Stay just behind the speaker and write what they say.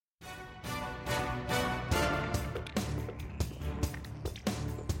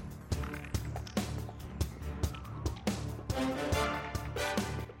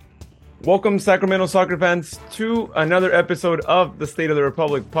Welcome, Sacramento soccer fans, to another episode of the State of the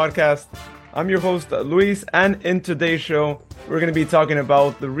Republic podcast. I'm your host, Luis, and in today's show, we're going to be talking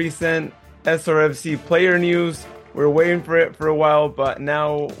about the recent SRFC player news. We're waiting for it for a while, but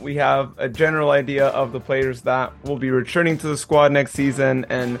now we have a general idea of the players that will be returning to the squad next season,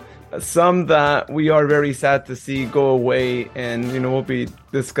 and some that we are very sad to see go away, and we'll be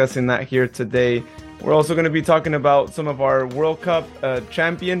discussing that here today. We're also going to be talking about some of our World Cup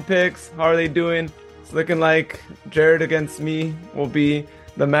champion picks. How are they doing? It's looking like Jared against me will be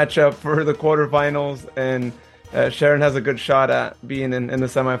the matchup for the quarterfinals, and Sharon has a good shot at being in the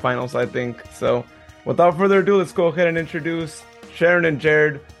semifinals, I think. So without further ado, let's go ahead and introduce Sharon and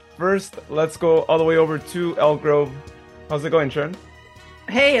Jared. First, let's go all the way over to Elk Grove. How's it going, Sharon?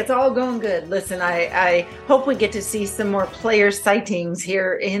 Hey, it's all going good. Listen, I hope we get to see some more player sightings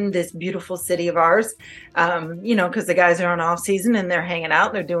here in this beautiful city of ours. Because the guys are on off season and they're hanging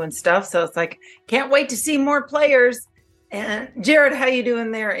out, they're doing stuff. So it's like, can't wait to see more players. And Jared, how you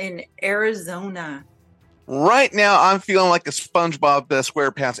doing there in Arizona? Right now, I'm feeling like a SpongeBob the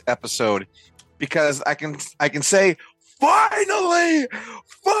SquarePants episode because I can say, finally,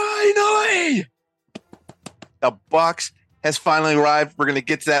 the Bucks has finally arrived. We're going to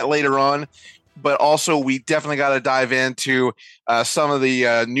get to that later on, but also we definitely got to dive into some of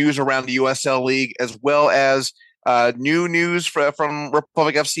the news around the USL League, as well as new news from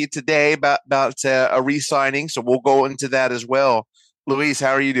Republic FC today about a re-signing. So we'll go into that as well. Luis,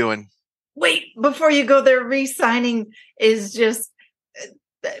 how are you doing? Wait, before you go there, re-signing is just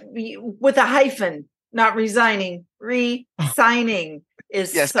with a hyphen, not resigning. Re-signing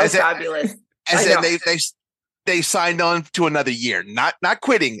is so fabulous. They signed on to another year, not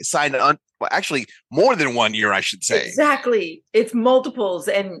quitting, signed on. Well, actually, more than 1 year, I should say. Exactly. It's multiples.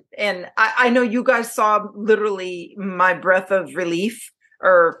 And I know you guys saw literally my breath of relief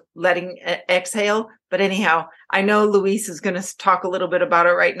or letting exhale. But anyhow, I know Luis is going to talk a little bit about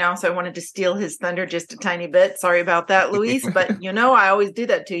it right now. So I wanted to steal his thunder just a tiny bit. Sorry about that, Luis. But, I always do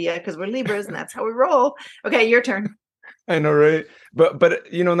that to you because we're Libras and that's how we roll. Okay, your turn. I know, right?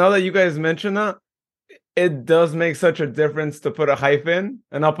 But now that you guys mention that, it does make such a difference to put a hyphen,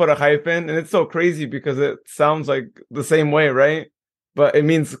 and I'll put a hyphen, and it's so crazy because it sounds like the same way, right? But it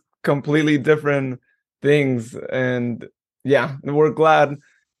means completely different things. And yeah, we're glad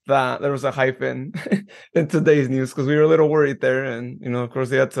that there was a hyphen in today's news because we were a little worried there, and of course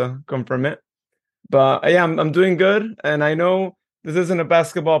they had to confirm it. But yeah, I'm doing good, and I know this isn't a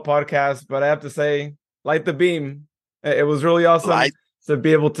basketball podcast, but I have to say, light the beam. It was really awesome to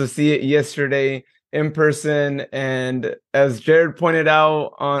be able to see it yesterday in person, and as Jared pointed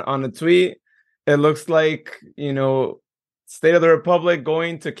out on a tweet, it looks like State of the Republic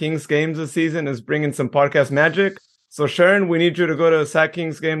going to Kings games this season is bringing some podcast magic. So Sharon, we need you to go to a Sac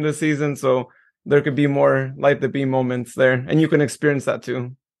Kings game this season so there could be more light the beam moments there, and you can experience that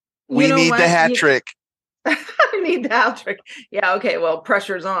too. We need the hat trick. I need the hat trick. Yeah, okay, well,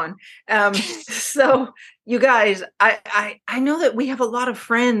 pressure's on. So you guys, I know that we have a lot of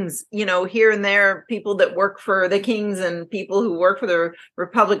friends, here and there, people that work for the Kings and people who work for the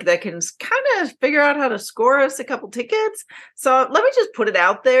Republic that can kind of figure out how to score us a couple tickets. So let me just put it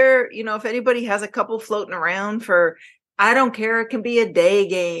out there. If anybody has a couple floating around for, I don't care, it can be a day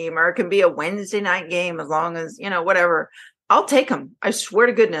game or it can be a Wednesday night game, as long as, whatever. I'll take them. I swear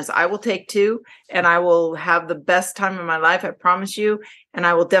to goodness, I will take two, and I will have the best time of my life. I promise you. And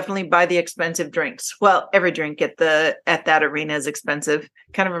I will definitely buy the expensive drinks. Well, every drink at that arena is expensive.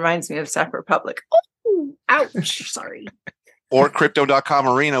 Kind of reminds me of Sac Republic. Oh, ouch! Sorry. Or Crypto.com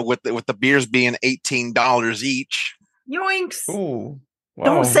Arena with the beers being $18 each. Yoinks! Ooh. Wow.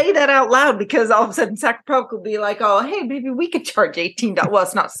 Don't say that out loud, because all of a sudden Sac Republic will be like, "Oh, hey, maybe we could charge $18." Well,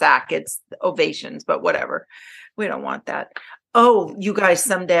 it's not Sac, it's Ovations, but whatever. We don't want that. Oh, you guys,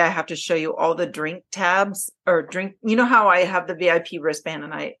 someday I have to show you all the drink tabs or drink. You know how I have the VIP wristband,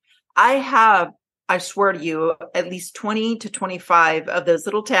 and I swear to you, at least 20 to 25 of those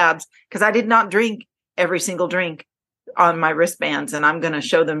little tabs, because I did not drink every single drink on my wristbands, and I'm going to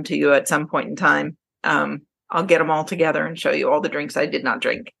show them to you at some point in time. I'll get them all together and show you all the drinks I did not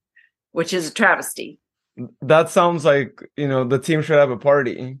drink, which is a travesty. That sounds like, the team should have a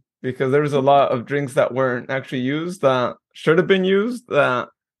party, because there was a lot of drinks that weren't actually used that should have been used, that,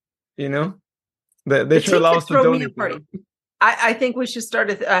 that they should allow us to donate. A party. I think we should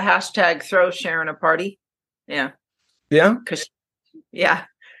start a hashtag throw Sharon a party. Yeah. Yeah? Yeah.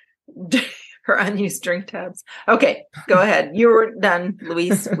 Her unused drink tabs. Okay, go ahead. You were done,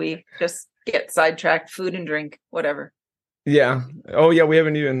 Luis. We just get sidetracked. Food and drink, whatever. Yeah. Oh, yeah. We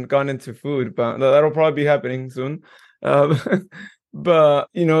haven't even gone into food, but that'll probably be happening soon. But,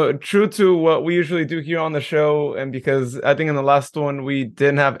 true to what we usually do here on the show, and because I think in the last one we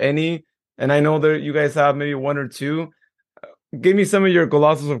didn't have any, and I know that you guys have maybe one or two, give me some of your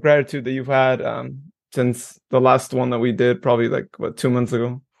golazos of gratitude that you've had since the last one that we did, probably 2 months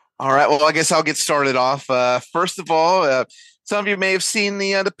ago. All right. Well, I guess I'll get started off. First of all, some of you may have seen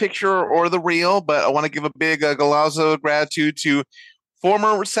the picture or the reel, but I want to give a big golazo of gratitude to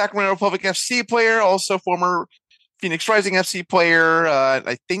former Sacramento Republic FC player, also former Phoenix Rising FC player,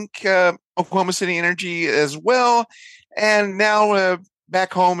 I think Oklahoma City Energy as well, and now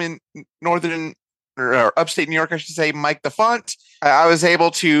back home in northern or upstate New York, I should say, Mike DeFont. I was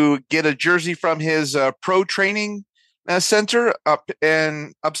able to get a jersey from his pro training center up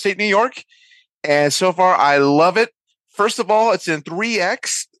in upstate New York, and so far I love it. First of all, it's in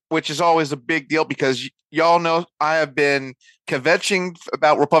 3X, which is always a big deal because y'all know I have been kvetching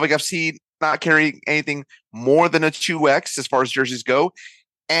about Republic FC not carrying anything more than a 2X as far as jerseys go.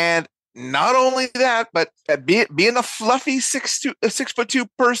 And not only that, but being a fluffy 6'2"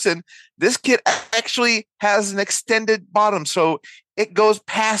 person, this kit actually has an extended bottom, so it goes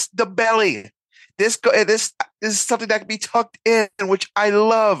past the belly. This is something that can be tucked in, which I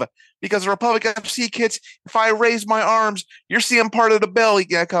love, because the Republic FC kits, if I raise my arms, you're seeing part of the belly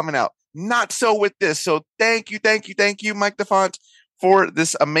coming out. Not so with this. So thank you, Mike DeFont, for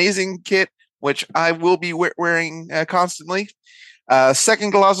this amazing kit, which I will be wearing constantly.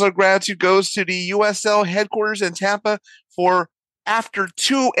 Second golazo of gratitude goes to the USL headquarters in Tampa for, after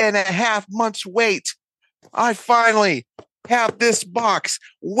 2.5 months wait, I finally have this box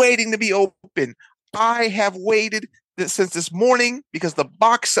waiting to be open. I have waited since this morning because the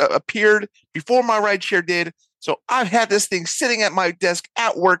box appeared before my ride share did. So I've had this thing sitting at my desk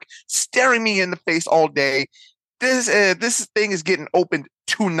at work, staring me in the face all day. This thing is getting opened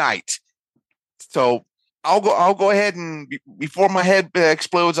tonight. So I'll go ahead and before my head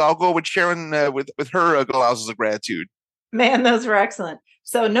explodes, I'll go with Sharon with her golazos of gratitude. Man, those were excellent.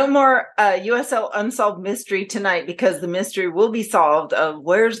 So no more USL Unsolved Mystery tonight, because the mystery will be solved of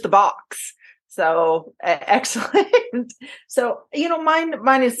where's the box. So excellent. So,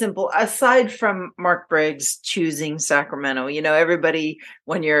 mine is simple. Aside from Mark Briggs choosing Sacramento, everybody,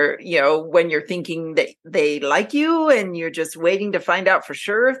 when you're thinking that they like you and you're just waiting to find out for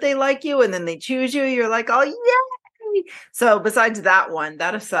sure if they like you, and then they choose you, you're like, oh, yay. So besides that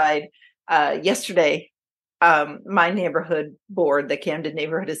aside, yesterday, my neighborhood board, the Camden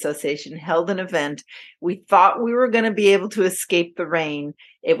Neighborhood Association, held an event. We thought we were going to be able to escape the rain.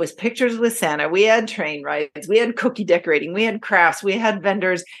 It was pictures with Santa. We had train rides. We had cookie decorating. We had crafts. We had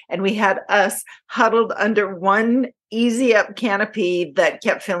vendors. And we had us huddled under one easy up canopy that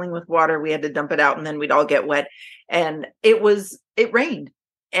kept filling with water. We had to dump it out, and then we'd all get wet. And it rained.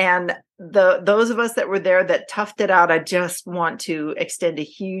 And those of us that were there that toughed it out, I just want to extend a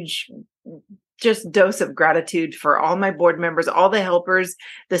huge dose of gratitude for all my board members, all the helpers,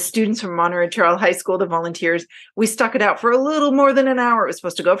 the students from Monterey Trail High School, the volunteers. We stuck it out for a little more than an hour. It was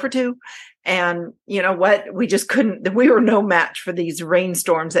supposed to go for 2. And you know what? We just couldn't, we were no match for these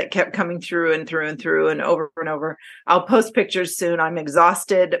rainstorms that kept coming through and through and through and over and over. I'll post pictures soon. I'm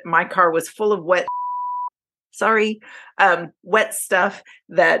exhausted. My car was full of wet stuff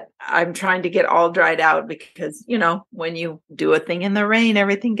that I'm trying to get all dried out, because, when you do a thing in the rain,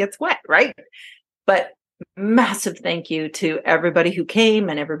 everything gets wet, right? But massive thank you to everybody who came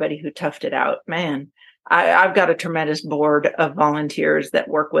and everybody who toughed it out. Man, I've got a tremendous board of volunteers that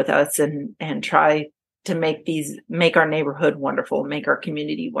work with us and try to make our neighborhood wonderful, make our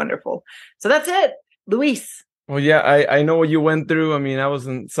community wonderful. So that's it, Luis. Well, yeah, I know what you went through. I mean, I was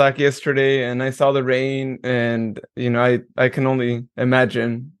in Sac yesterday and I saw the rain, and, I can only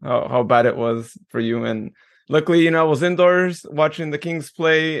imagine how bad it was for you. And luckily, I was indoors watching the Kings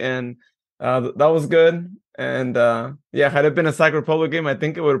play, and that was good. And had it been a Sac Republic game, I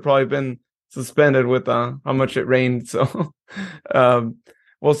think it would have probably been suspended with how much it rained. So,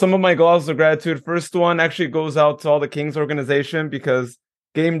 well, some of my golazos of gratitude. First one actually goes out to all the Kings organization, because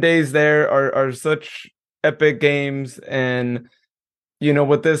game days there are such epic games. And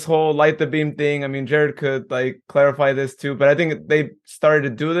with this whole light the beam thing, I mean, Jared could clarify this too, but I think they started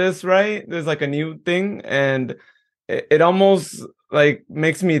to do this, right? There's a new thing, and it almost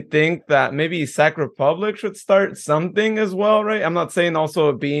makes me think that maybe Sac Republic should start something as well, right? I'm not saying also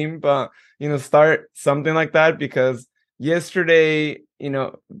a beam, but start something like that, because yesterday,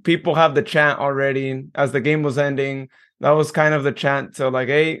 people have the chant already as the game was ending. That was kind of the chant to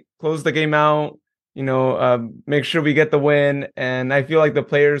hey, close the game out, make sure we get the win. And I feel like the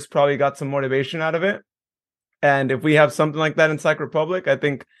players probably got some motivation out of it. And if we have something like that in Sac Republic, I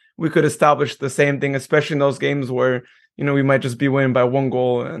think we could establish the same thing, especially in those games where we might just be winning by 1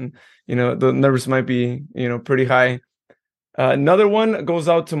 goal, and the numbers might be pretty high. Another one goes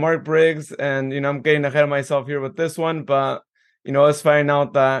out to Mark Briggs, and I'm getting ahead of myself here with this one, but us finding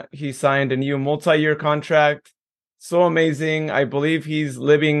out that he signed a new multi-year contract. So amazing. I believe he's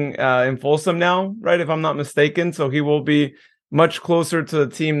living in Folsom now, right? If I'm not mistaken. So he will be much closer to the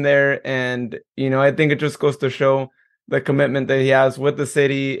team there. And, I think it just goes to show the commitment that he has with the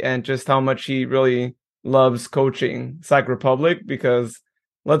city and just how much he really loves coaching Sac Republic, because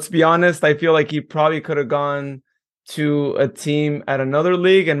let's be honest, I feel like he probably could have gone to a team at another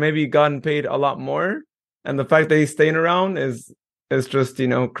league and maybe gotten paid a lot more. And the fact that he's staying around is just,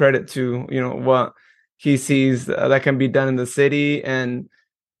 credit to, what he sees that can be done in the city. And,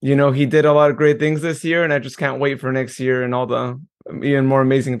 he did a lot of great things this year, and I just can't wait for next year and all the even more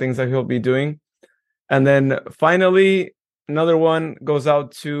amazing things that he'll be doing. And then finally, another one goes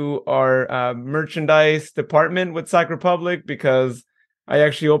out to our merchandise department with Sac Republic, because I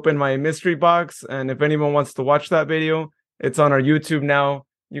actually opened my mystery box. And if anyone wants to watch that video, it's on our YouTube now.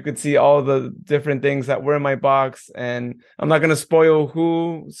 You could see all the different things that were in my box. And I'm not going to spoil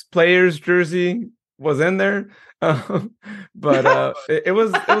whose player's jersey was in there. But it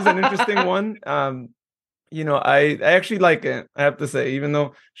was an interesting one. I actually like it, I have to say, even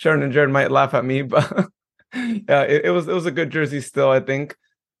though Sharon and Jared might laugh at me, but it was a good jersey still, I think.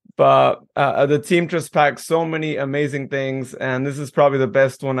 But the team just packed so many amazing things, and this is probably the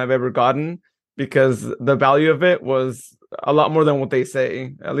best one I've ever gotten, because the value of it was a lot more than what they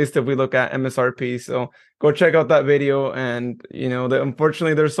say, at least if we look at MSRP. So go check out that video. And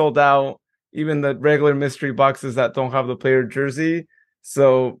unfortunately they're sold out, even the regular mystery boxes that don't have the player jersey.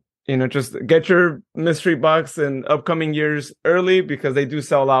 So just get your mystery box in upcoming years early, because they do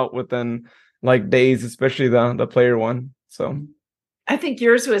sell out within like days, especially the player one. So I think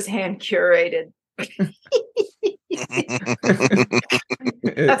yours was hand curated.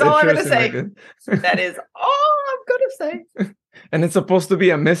 That's all I'm going to say. That is all I'm going to say. And it's supposed to be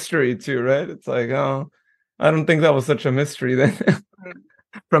a mystery too, right? It's like, oh, I don't think that was such a mystery then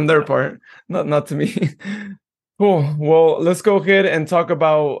from their part, not to me. Cool. Well, let's go ahead and talk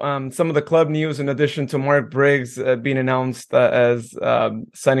about some of the club news, in addition to Mark Briggs being announced as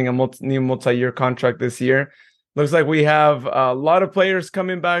signing a new multi-year contract this year. Looks like we have a lot of players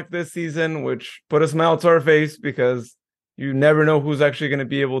coming back this season, which put a smile to our face, because you never know who's actually going to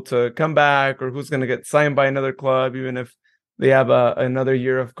be able to come back or who's going to get signed by another club, even if they have another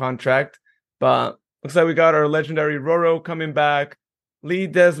year of contract. But looks like we got our legendary Roro coming back, Lee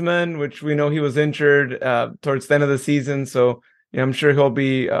Desmond, which we know he was injured towards the end of the season. So I'm sure he'll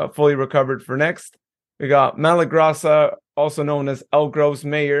be fully recovered for next. We got Malik Grasa, also known as El Groves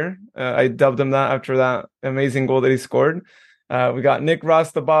Mayor. I dubbed him that after that amazing goal that he scored. We got Nick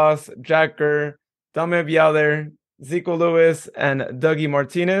Rastabas, Jack Gurr, Dame Vialer, Zico Lewis, and Dougie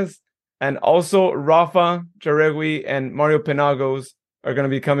Martinez. And also Rafa Jaregui and Mario Penagos are going to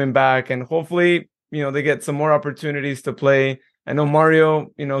be coming back. And hopefully, they get some more opportunities to play. I know Mario,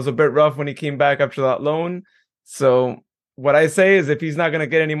 was a bit rough when he came back after that loan. So what I say is, if he's not going to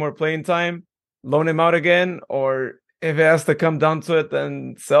get any more playing time, loan him out again, or if it has to come down to it,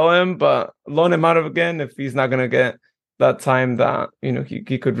 then sell him, but loan him out again if he's not going to get that time that,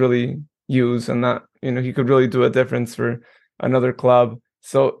 he could really use, and that, he could really do a difference for another club.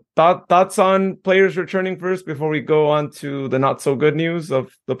 So thoughts on players returning first before we go on to the not so good news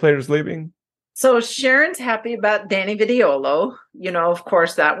of the players leaving? So Sharon's happy about Danny Vidiolo. Of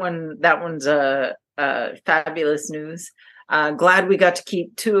course, that one's a fabulous news. Glad we got to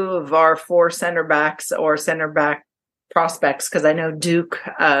keep 2 of our 4 center backs or center back prospects, because I know Duke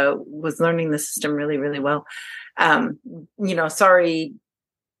was learning the system really, really well. Sorry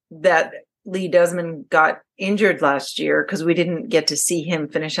that Lee Desmond got injured last year, because we didn't get to see him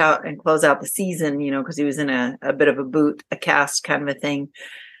finish out and close out the season, because he was in a bit of a cast kind of a thing.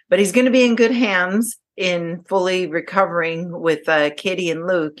 But he's going to be in good hands in fully recovering with Katie and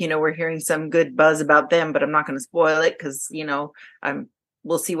Luke. We're hearing some good buzz about them, but I'm not going to spoil it, because,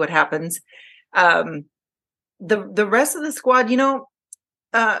 we'll see what happens. The rest of the squad,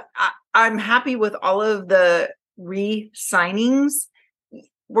 I'm happy with all of the re-signings.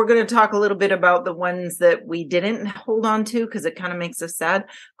 We're going to talk a little bit about the ones that we didn't hold on to, because it kind of makes us sad,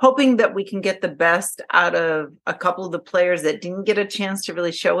 hoping that we can get the best out of a couple of the players that didn't get a chance to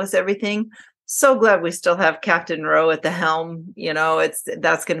really show us everything. So glad we still have Captain Rowe at the helm.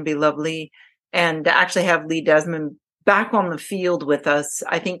 That's going to be lovely. And to actually have Lee Desmond back on the field with us,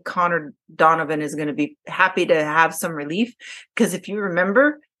 I think Connor Donovan is going to be happy to have some relief, because if you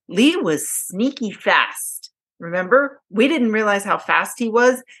remember, Lee was sneaky fast. Remember, we didn't realize how fast he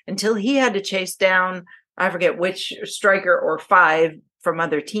was until he had to chase down I forget which striker or 5 from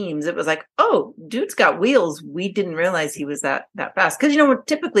other teams. It was like, oh, dude's got wheels. We didn't realize he was that fast. Because,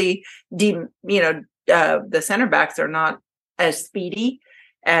 typically, the center backs are not as speedy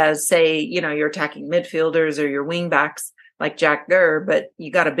as, say, your attacking midfielders or your wing backs like Jack Gurr. But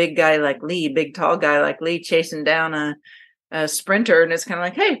you got a big guy like Lee, big tall guy like Lee chasing down a sprinter. And it's kind of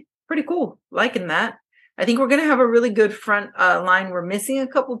like, hey, pretty cool. Liking that. I think we're going to have a really good front line. We're missing a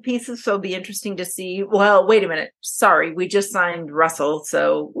couple pieces, so it'll be interesting to see. Well, wait a minute. Sorry, we just signed Russell.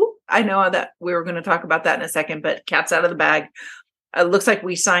 So I know that we were going to talk about that in a second, but cat's out of the bag. It looks like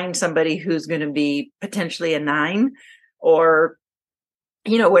we signed somebody who's going to be potentially a 9 or,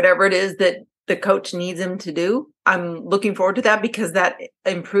 whatever it is that the coach needs him to do. I'm looking forward to that because that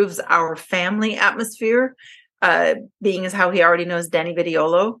improves our family atmosphere, being as how he already knows Danny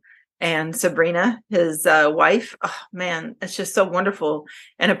Vitiolo and Sabrina, his wife. Oh, man, it's just so wonderful.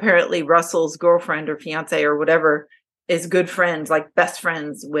 And apparently Russell's girlfriend or fiance or whatever is good friends, like best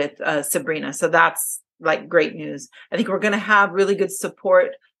friends with Sabrina. So that's like great news. I think we're going to have really good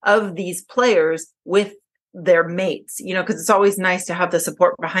support of these players with their mates, because it's always nice to have the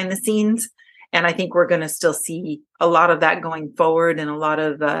support behind the scenes. And I think we're going to still see a lot of that going forward and a lot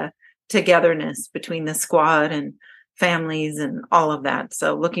of togetherness between the squad and families and all of that.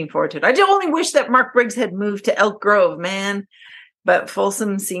 So looking forward to it. I just only wish that Mark Briggs had moved to Elk Grove, man. But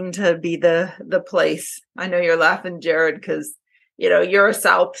Folsom seemed to be the place. I know you're laughing, Jared, because you're a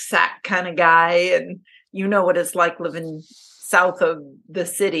South Sac kind of guy, and you know what it's like living south of the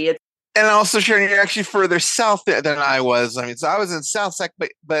city. And also, Sharon, you're actually further south than I was. I mean, so I was in South Sac,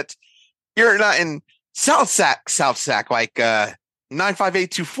 but you're not in South Sac, like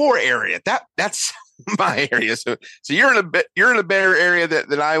 95824 area. That's my area. So you're in a better area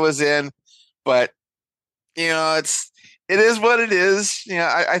than I was in, but it is what it is.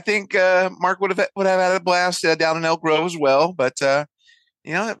 I think Mark would have had a blast down in Elk Grove as well, but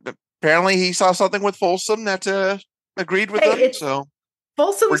apparently he saw something with Folsom that agreed with him. So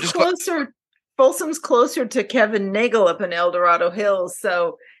Folsom's closer. Folsom's closer to Kevin Nagel up in El Dorado Hills,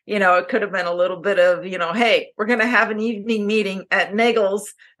 so it could have been a little bit of, hey, we're going to have an evening meeting at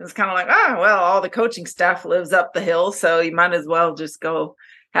Nagel's. It's kind of like, well, all the coaching staff lives up the hill, so you might as well just go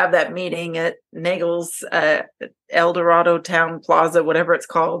have that meeting at Nagel's, El Dorado Town Plaza, whatever it's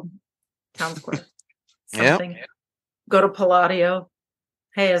called, Town Square, something. Yep. Go to Palladio.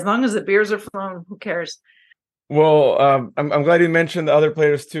 Hey, as long as the beers are flowing, who cares? Well, I'm glad you mentioned the other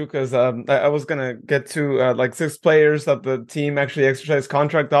players too, because I was gonna get to 6 players that the team actually exercised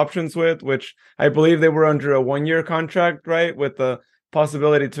contract options with, which I believe they were under a 1-year contract, right, with the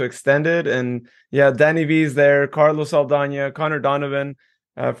possibility to extend it. And yeah, Danny V's there, Carlos Aldana, Connor Donovan,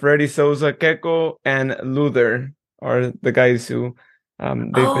 Freddy Souza, Keko, and Luther are the guys who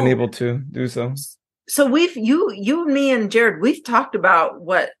they've been able to do so. So you, me, and Jared, we've talked about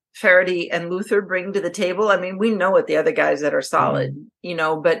what Faraday and Luther bring to the table. I mean, we know what the other guys that are solid,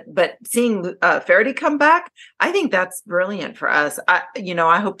 but seeing Faraday come back, I think that's brilliant for us.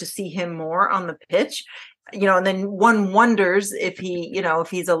 I hope to see him more on the pitch, and then one wonders if if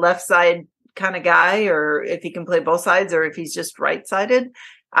he's a left side kind of guy or if he can play both sides or if he's just right sided.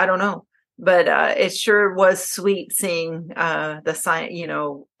 I don't know. But it sure was sweet seeing the sign,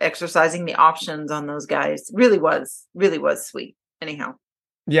 exercising the options on those guys. Really was sweet. Anyhow.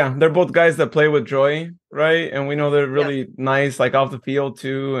 Yeah, they're both guys that play with joy, right? And we know they're really nice, like off the field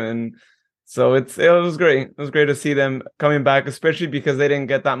too. And so it was great. It was great to see them coming back, especially because they didn't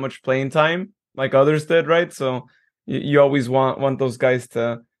get that much playing time like others did, right? So you always want those guys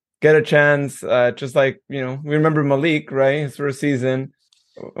to get a chance. Just like, we remember Malik, right? His first season.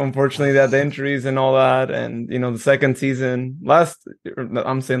 Unfortunately, they had the injuries and all that. And, the second season last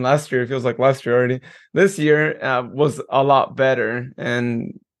year, it feels like last year already. This year was a lot better.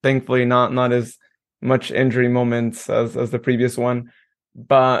 And thankfully, not as much injury moments as the previous one.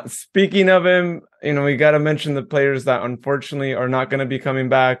 But speaking of him, we got to mention the players that unfortunately are not going to be coming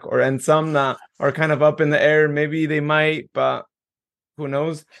back, and some that are kind of up in the air. Maybe they might, but who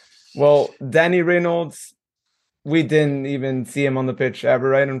knows? Well, Danny Reynolds, we didn't even see him on the pitch ever,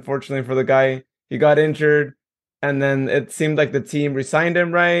 right? Unfortunately for the guy, he got injured, and then it seemed like the team re-signed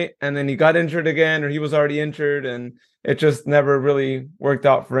him, right? And then he got injured again, or he was already injured, and it just never really worked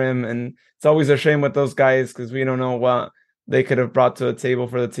out for him. And it's always a shame with those guys because we don't know what they could have brought to the table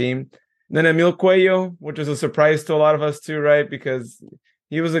for the team. And then Emil Cuello, which is a surprise to a lot of us too, right? Because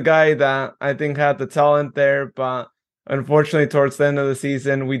he was a guy that I think had the talent there, but unfortunately towards the end of the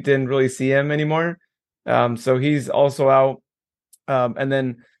season, we didn't really see him anymore. So he's also out. And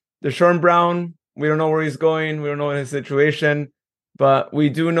then Deshaun Brown, we don't know where he's going. We don't know his situation. But we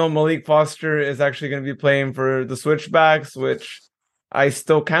do know Malik Foster is actually going to be playing for the Switchbacks, which I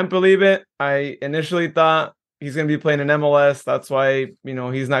still can't believe it. I initially thought he's going to be playing in MLS. That's why,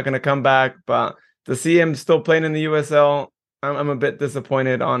 he's not going to come back. But to see him still playing in the USL, I'm a bit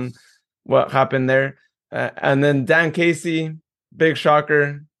disappointed on what happened there. And then Dan Casey, big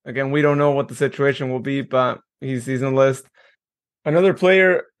shocker. Again, we don't know what the situation will be, but he's in the list. Another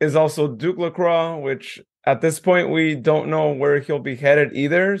player is also Duke Lacroix, which at this point we don't know where he'll be headed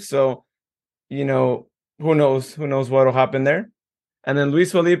either. So, who knows? Who knows what will happen there? And then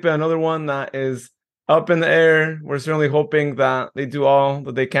Luis Felipe, another one that is up in the air. We're certainly hoping that they do all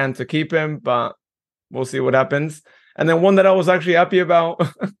that they can to keep him, but we'll see what happens. And then one that I was actually happy about,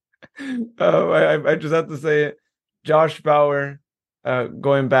 I just have to say it, Josh Bauer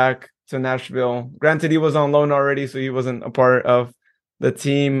going back to Nashville. Granted, he was on loan already, so he wasn't a part of the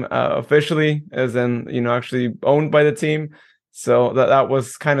team officially, as in, actually owned by the team. So that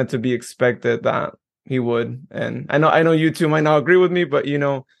was kind of to be expected that he would. And I know you two might not agree with me, but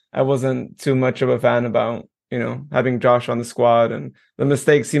I wasn't too much of a fan about having Josh on the squad and the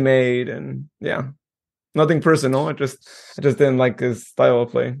mistakes he made, and nothing personal. I just didn't like his style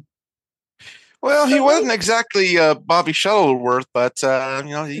of play. Well, he wasn't exactly Bobby Shuttleworth, but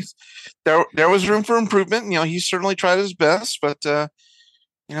he's there was room for improvement. He certainly tried his best, but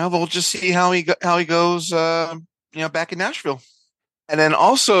we'll just see how he goes. Back in Nashville. And then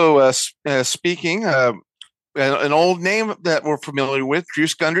also speaking, an old name that we're familiar with, Drew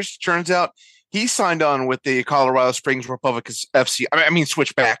Skunders. Turns out he signed on with the Colorado Springs Republicans FC. I mean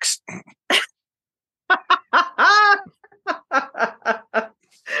Switchbacks.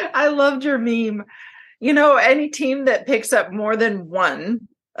 I loved your meme. Any team that picks up more than one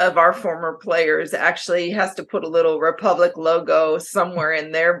of our former players actually has to put a little Republic logo somewhere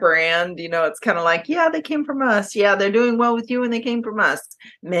in their brand. It's kind of like, yeah, they came from us. Yeah, they're doing well with you and they came from us.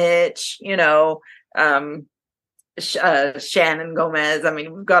 Mitch, Shannon Gomez. I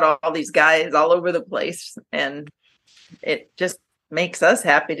mean, we've got all these guys all over the place, and it just makes us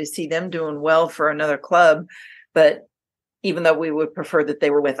happy to see them doing well for another club. But even though we would prefer that they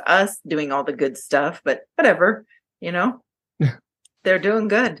were with us doing all the good stuff, but whatever, they're doing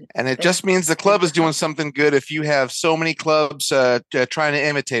good. And it just means the club is doing something good if you have so many clubs trying to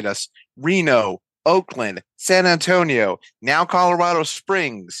imitate us. Reno, Oakland, San Antonio, now Colorado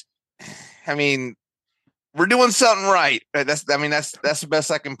Springs. I mean, we're doing something right. That's the best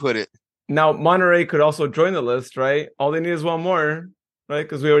I can put it. Now, Monterey could also join the list, right? All they need is one more, right?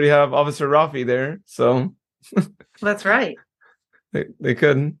 Because we already have Officer Rafi there. So that's right. They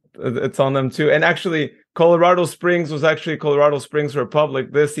could. It's on them too. And actually, Colorado Springs was actually Colorado Springs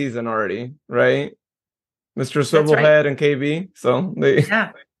Republic this season already, right? Mr. Swivelhead and KB. So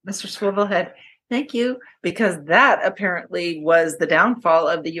Mr. Swivelhead. Thank you. Because that apparently was the downfall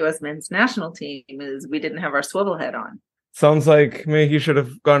of the U.S. men's national team, is we didn't have our Swivelhead on. Sounds like maybe he should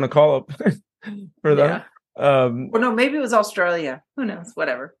have gotten a call up for that. Well, no, maybe it was Australia. Who knows?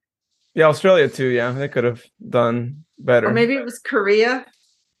 Whatever. Yeah, Australia too. Yeah, they could have done better. Or maybe it was Korea.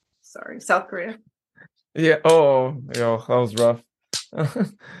 Sorry, South Korea. Yeah. Oh, yeah, that was rough.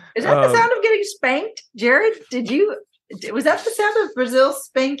 Is that the sound of getting spanked, Jared? Was that the sound of Brazil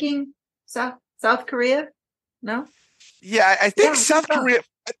spanking South Korea? No. Yeah, I think South Korea.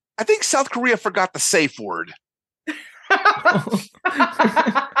 I think South Korea forgot the safe word.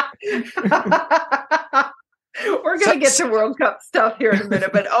 We're going to get to World Cup stuff here in a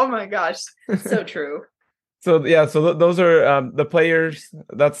minute, but oh my gosh, so true. So those are the players.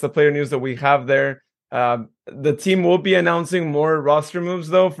 That's the player news that we have there. The team will be announcing more roster moves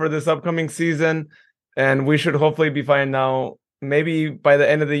though for this upcoming season, and we should hopefully be finding out maybe by the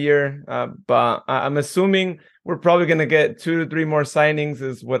end of the year. But I'm assuming we're probably going to get 2 to 3 more signings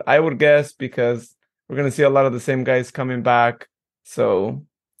is what I would guess, because we're going to see a lot of the same guys coming back. So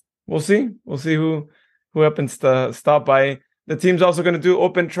we'll see. We'll see who happens to stop by. The team's also going to do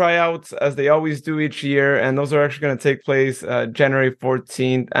open tryouts as they always do each year. And those are actually going to take place January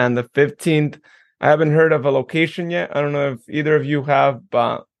 14th and the 15th. I haven't heard of a location yet. I don't know if either of you have,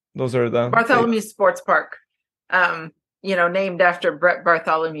 but those are the Bartholomew Sports Park, named after Brett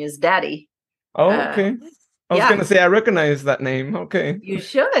Bartholomew's daddy. Oh, okay. I was going to say, I recognize that name. Okay. You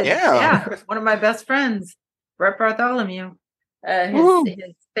should. Yeah. One of my best friends, Brett Bartholomew.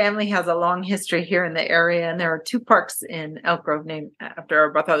 His family has a long history here in the area, and there are 2 parks in Elk Grove named after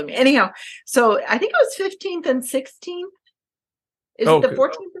Bartholomew. Anyhow, so I think it was 15th and 16th. Is it the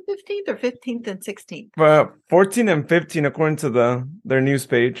 14th and 15th or 15th and 16th? 14 and 15 according to their news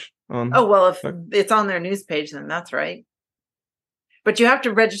page. If it's on their news page, then that's right. But you have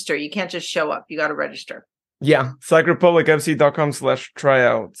to register. You can't just show up. You got to register. Yeah,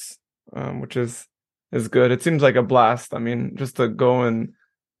 SackRepublicFC.com/tryouts, which is good. It seems like a blast. I mean, just to go and,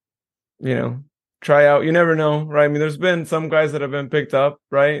 try out. You never know, right? I mean, there's been some guys that have been picked up,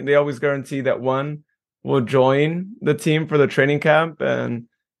 right? They always guarantee that one will join the team for the training camp and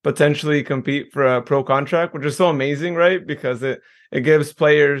potentially compete for a pro contract, which is so amazing, right? Because it gives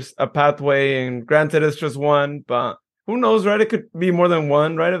players a pathway, and granted it's just one, but who knows, right? It could be more than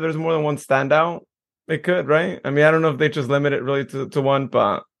one, right? If there's more than one standout, it could, right? I mean, I don't know if they just limit it really to one,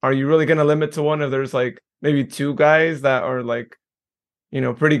 but are you really going to limit to one if there's like maybe two guys that are like,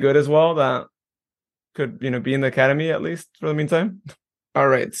 pretty good as well that could, be in the academy at least for the meantime? All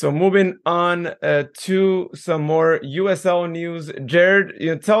right, so moving on to some more USL news.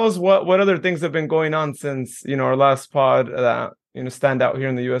 Jared, tell us what other things have been going on since, our last pod that, stand out here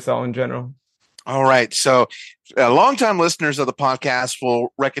in the USL in general. All right. So longtime listeners of the podcast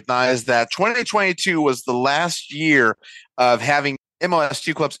will recognize that 2022 was the last year of having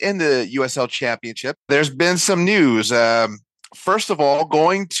MLS2 clubs in the USL Championship. There's been some news. First of all,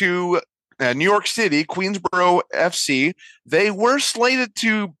 going to New York City, Queensboro FC, they were slated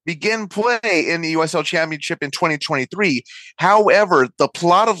to begin play in the USL Championship in 2023. However, the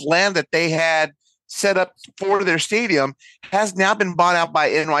plot of land that they had set up for their stadium has now been bought out by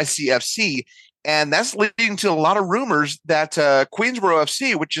NYCFC. And that's leading to a lot of rumors that Queensboro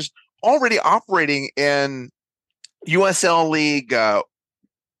FC, which is already operating in USL League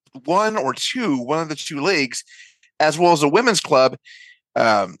 1 or 2, one of the two leagues, as well as a women's club,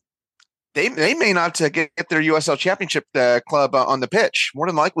 they may not get their USL Championship club on the pitch. More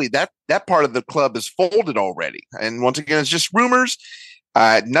than likely, that part of the club is folded already. And once again, it's just rumors.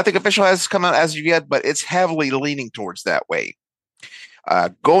 Nothing official has come out as of yet, but it's heavily leaning towards that way.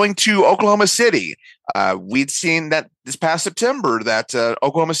 Going to Oklahoma City, we'd seen that this past September that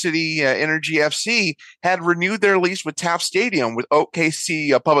Oklahoma City Energy FC had renewed their lease with Taft Stadium with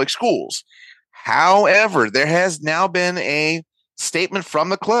OKC Public Schools. However, there has now been a statement from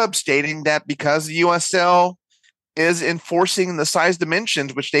the club stating that because the USL is enforcing the size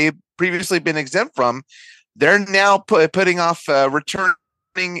dimensions, which they've previously been exempt from, they're now putting off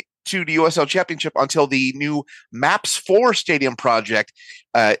returning to the USL Championship until the new MAPS 4 stadium project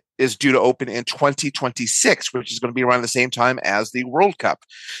is due to open in 2026, which is going to be around the same time as the World Cup.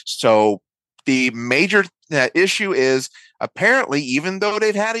 So the major issue is apparently, even though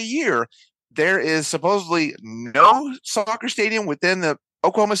they've had a year, there is supposedly no soccer stadium within the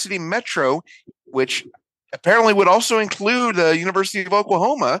Oklahoma City Metro, which apparently would also include the University of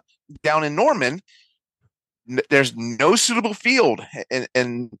Oklahoma down in Norman. There's no suitable field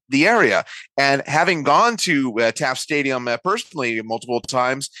in the area. And having gone to Taft Stadium personally multiple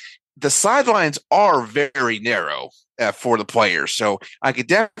times, the sidelines are very narrow for the players. So I could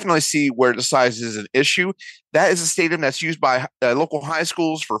definitely see where the size is an issue. That is a stadium that's used by local high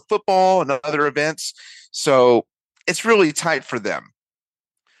schools for football and other events. So it's really tight for them.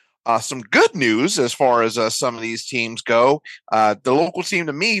 Some good news as far as some of these teams go. The local team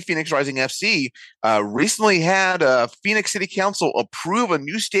to me, Phoenix Rising FC, recently had Phoenix City Council approve a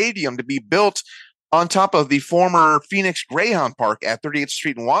new stadium to be built on top of the former Phoenix Greyhound Park at 38th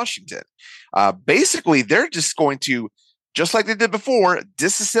Street in Washington. Basically, they're just going to, just like they did before,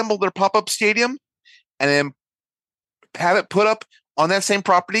 disassemble their pop-up stadium and then have it put up on that same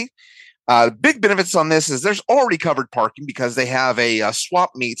property. Big benefits on this is there's already covered parking because they have a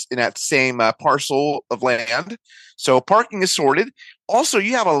swap meets in that same parcel of land. So parking is sorted. Also,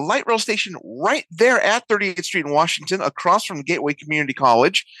 you have a light rail station right there at 38th Street in Washington across from Gateway Community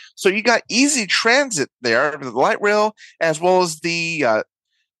College. So you got easy transit there, the light rail, as well as the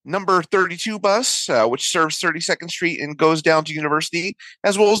number 32 bus, which serves 32nd Street and goes down to University,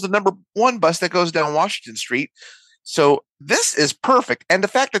 as well as the number 1 bus that goes down Washington Street. So this is perfect. And the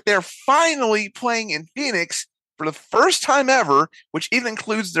fact that they're finally playing in Phoenix for the first time ever, which even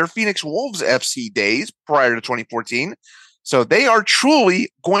includes their Phoenix Wolves FC days prior to 2014. So they are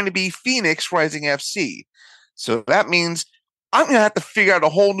truly going to be Phoenix Rising FC. So that means I'm going to have to figure out a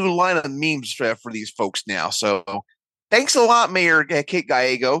whole new line of memes for these folks now. So thanks a lot, Mayor Kate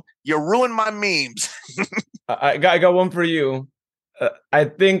Gallego. You ruined my memes. I got one for you. I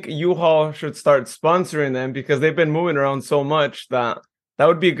think U-Haul should start sponsoring them because they've been moving around so much that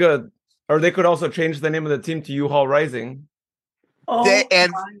would be good. Or they could also change the name of the team to U-Haul Rising.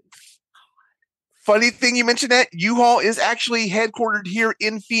 And funny thing you mentioned that U-Haul is actually headquartered here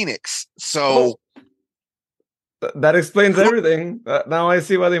in Phoenix. So that explains everything. Now I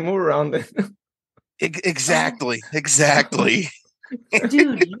see why they move around. Exactly. Dude,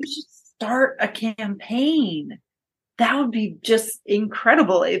 you should start a campaign. That would be just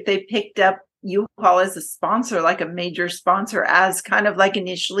incredible if they picked up U-Haul as a sponsor, like a major sponsor, as kind of like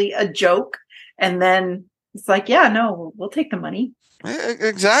initially a joke, and then it's like, yeah, no, we'll take the money.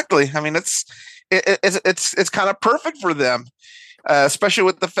 Exactly. I mean, it's kind of perfect for them, especially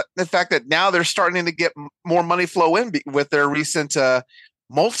with the fact that now they're starting to get more money flow in with their recent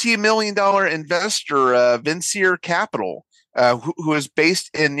multi-million-dollar investor, Vincier Capital, who is based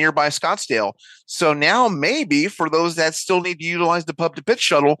in nearby Scottsdale. So now maybe for those that still need to utilize the pub to pitch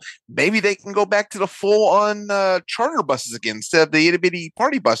shuttle, maybe they can go back to the full-on charter buses again instead of the itty-bitty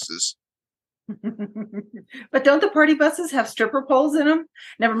party buses. But don't the party buses have stripper poles in them?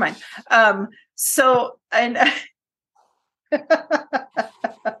 Never mind. So, and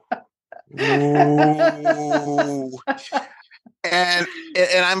Ooh. And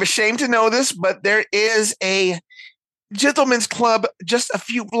I'm ashamed to know this, but there is a gentleman's club just a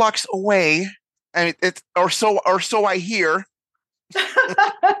few blocks away. I mean, or so I hear.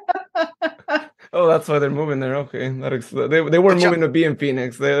 Oh, that's why they're moving there. Okay, they weren't moving to be in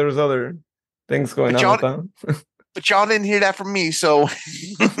Phoenix. There was other things going on with that. But y'all didn't hear that from me, so.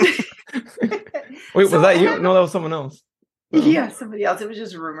 Wait, was that you? No, that was someone else. Yeah, somebody else. It was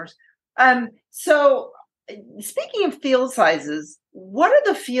just rumors. So speaking of field sizes, what are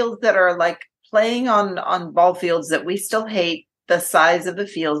the fields that are like playing on ball fields that we still hate the size of the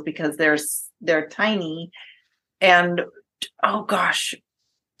fields because they're tiny? And oh gosh,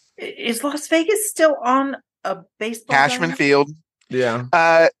 is Las Vegas still on a baseball Cashman diamond? Field?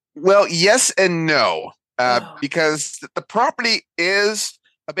 Yeah. Well, yes and no, because the property is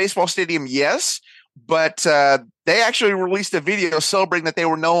a baseball stadium, yes, but they actually released a video celebrating that they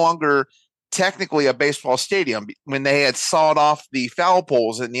were no longer technically a baseball stadium when they had sawed off the foul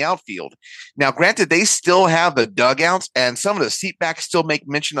poles in the outfield. Now, granted, they still have the dugouts, and some of the seatbacks still make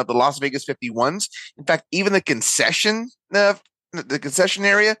mention of the Las Vegas 51s. In fact, even the concession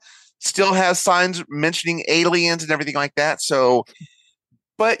area still has signs mentioning aliens and everything like that. So,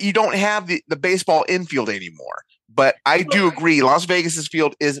 but you don't have the baseball infield anymore. But I do agree, Las Vegas's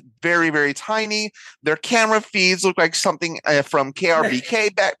field is very, very tiny. Their camera feeds look like something from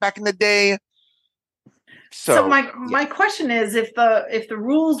KRBK back in the day. So my question is, if the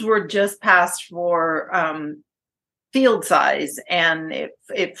rules were just passed for field size and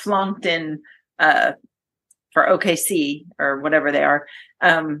it flunked in for OKC or whatever they are,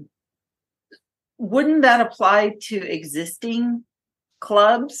 wouldn't that apply to existing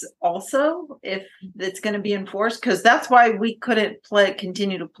clubs also if it's going to be enforced? Because that's why we couldn't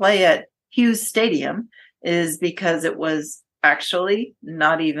continue to play at Hughes Stadium, is because it was actually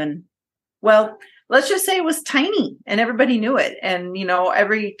not even, well, let's just say it was tiny and everybody knew it, and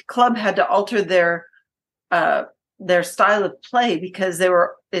every club had to alter their style of play because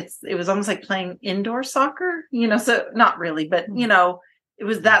it was almost like playing indoor soccer, so not really, but it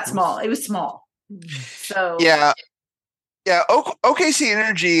was that small. It was small. So yeah, OKC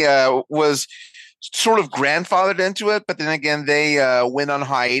Energy was sort of grandfathered into it, but then again, they went on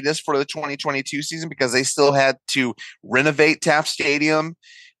hiatus for the 2022 season because they still had to renovate Taft Stadium.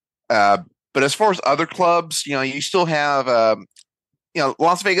 But as far as other clubs, you still have,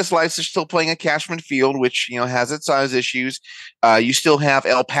 Las Vegas Lights are still playing at Cashman Field, which, has its size issues. You still have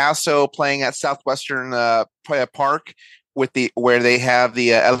El Paso playing at Southwestern Park where they have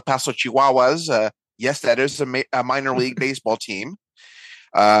the El Paso Chihuahuas. Yes, that is a minor league baseball team.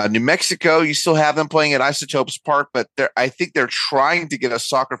 New Mexico, you still have them playing at Isotopes Park, but I think they're trying to get a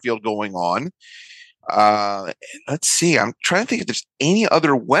soccer field going on. Let's see. I'm trying to think if there's any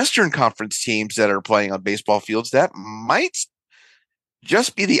other Western Conference teams that are playing on baseball fields. That might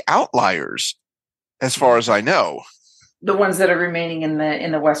just be the outliers, as far as I know. The ones that are remaining in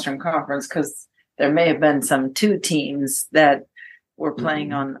the Western Conference, because there may have been some 2 teams that were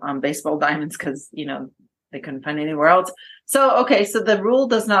playing on baseball diamonds because they couldn't find anywhere else. So so the rule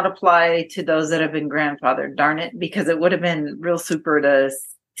does not apply to those that have been grandfathered. Darn it, because it would have been real super to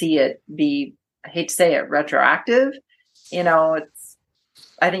see it be, I hate to say it, retroactive.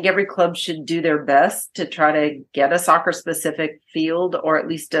 I think every club should do their best to try to get a soccer specific field, or at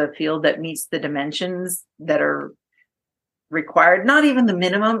least a field that meets the dimensions that are required. Not even the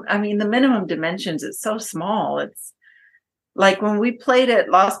minimum. I mean, the minimum dimensions is so small. It's like when we played at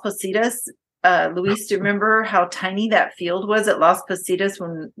Las Positas, Luis, do you remember how tiny that field was at Las Positas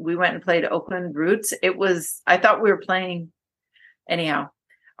when we went and played Oakland Roots? It was, I thought we were playing anyhow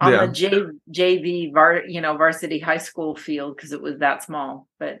on the JV varsity high school field because it was that small.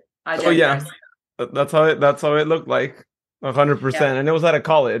 But that's how it looked like 100%. And it was at a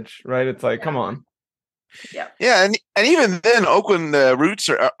college, right? It's like, come on. Yeah, and even then, Oakland Roots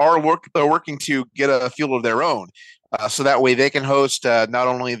are working to get a field of their own, so that way they can host not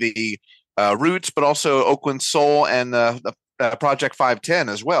only the Roots, but also Oakland Soul and the Project 510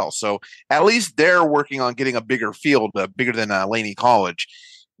 as well. So at least they're working on getting a bigger field, bigger than Laney College.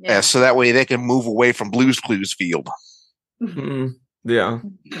 So that way they can move away from Blues Clues field. Mm, yeah.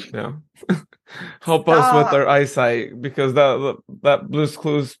 Help us with our eyesight, because that Blues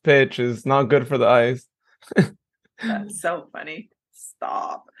Clues pitch is not good for the eyes. That's so funny.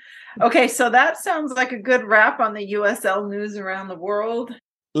 Stop. Okay, so that sounds like a good wrap on the USL news around the world.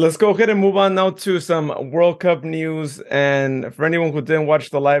 Let's go ahead and move on now to some World Cup news. And for anyone who didn't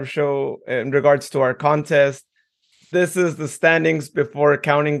watch the live show in regards to our contest, this is the standings before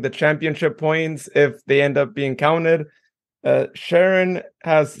counting the championship points if they end up being counted. Sharon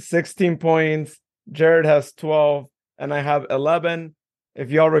has 16 points, Jared has 12, and I have 11.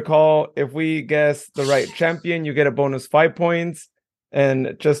 If y'all recall, if we guess the right champion, you get a bonus 5 points.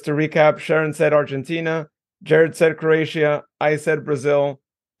 And just to recap, Sharon said Argentina, Jared said Croatia, I said Brazil.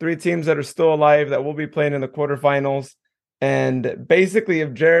 3 teams that are still alive that will be playing in the quarterfinals. And basically,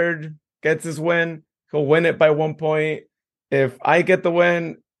 if Jared gets his win, he'll win it by 1 point. If I get the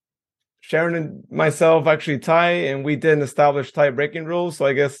win, Sharon and myself actually tie, and we didn't establish tie-breaking rules. So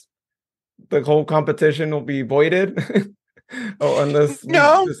I guess the whole competition will be voided. Unless we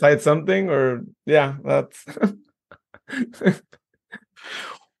decide something, or that's...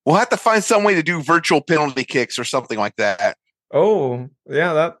 We'll have to find some way to do virtual penalty kicks or something like that. Oh,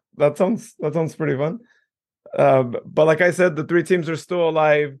 yeah, that sounds pretty fun. But like I said, the 3 teams are still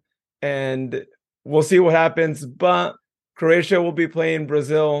alive, and we'll see what happens. But Croatia will be playing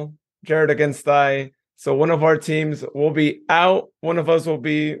Brazil, Jared against I. So one of our teams will be out. One of us will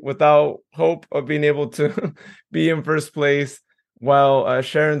be without hope of being able to be in first place, while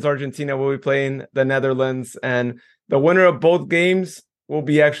Sharon's Argentina will be playing the Netherlands. And the winner of both games will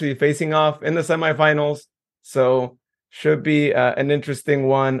be actually facing off in the semifinals. So should be an interesting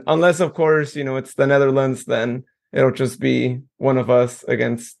one. Unless, of course, it's the Netherlands, then it'll just be one of us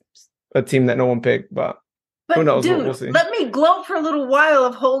against a team that no one picked. But who knows? Dude, we'll see. Let me gloat for a little while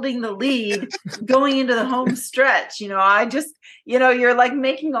of holding the lead going into the home stretch. I just, you're like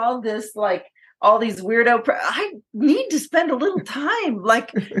making all this, like all these weirdo. I need to spend a little time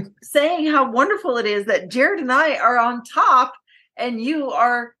like saying how wonderful it is that Jared and I are on top and you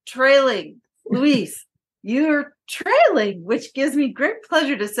are trailing. Luis, you're trailing, which gives me great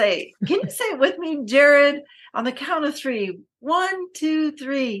pleasure to say. Can you say it with me, Jared, on the count of 3? 1, 2,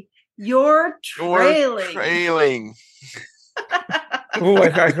 3. You're trailing. Oh,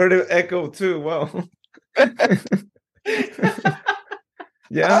 I heard it echo too. Well,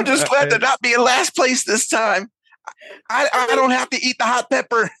 yeah. I'm just glad to not be in last place this time. I don't have to eat the hot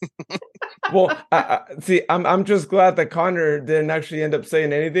pepper. Well, see, I'm just glad that Connor didn't actually end up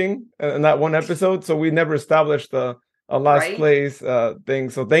saying anything in that one episode, so we never established a last place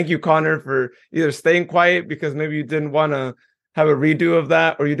thing. So thank you, Connor, for either staying quiet because maybe you didn't want to have a redo of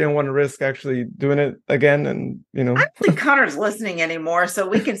that, or you didn't want to risk actually doing it again. And I don't think Connor's listening anymore, so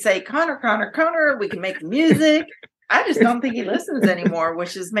we can say Connor. We can make music. I just don't think he listens anymore,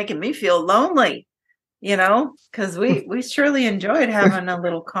 which is making me feel lonely. Because we surely enjoyed having a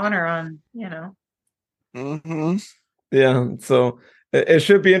little Connor on. Mm-hmm. Yeah, so it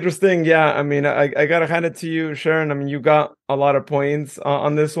should be interesting. Yeah, I mean, I gotta hand it to you, Sharon. I mean, you got a lot of points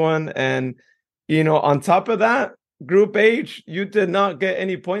on this one, and on top of that, Group H, you did not get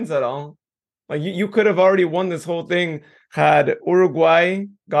any points at all. Like you could have already won this whole thing had Uruguay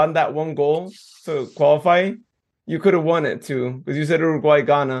gotten that 1 goal to qualify. You could have won it too, because you said Uruguay,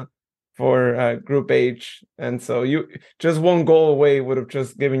 Ghana for Group H, and so you just 1 goal away would have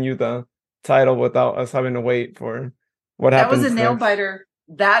just given you the title without us having to wait for what happens. That was a nail biter.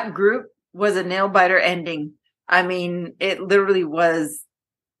 That group was a nail biter ending. I mean, it literally was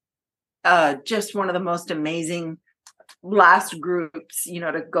just one of the most amazing last groups,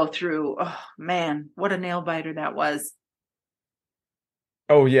 to go through. Oh man, what a nail biter that was.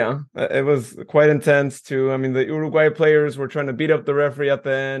 Oh yeah, it was quite intense too. I mean, the Uruguay players were trying to beat up the referee at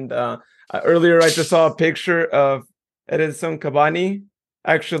the end. Earlier, I just saw a picture of Edinson Cavani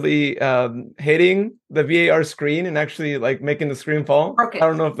actually hitting the VAR screen and actually like making the screen fall. Okay. I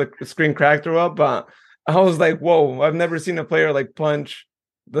don't know if the screen cracked or what, but I was like, whoa, I've never seen a player like punch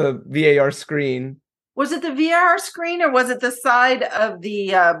the VAR screen. Was it the VAR screen or was it the side of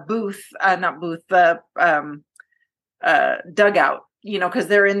the dugout? Because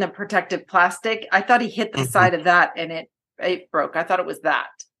they're in the protective plastic. I thought he hit the side of that and it broke. I thought it was that.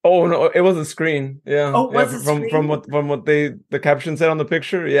 Oh no, it was a screen. Yeah. Oh, was it from what the caption said on the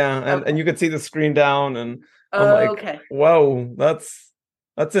picture? Yeah, and you could see the screen down, and I'm like, okay. Whoa, that's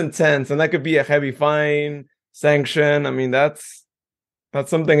intense, and that could be a heavy fine sanction. I mean, that's that's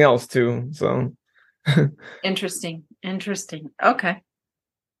something else too. So Interesting. Okay.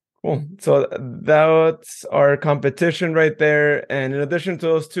 cool. So that's our competition right there. And in addition to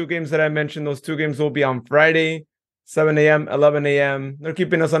those two games that I mentioned, those two games will be on Friday, 7 a.m., 11 a.m. They're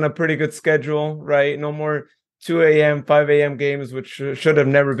keeping us on a pretty good schedule, right? No more 2 a.m., 5 a.m. games, which should have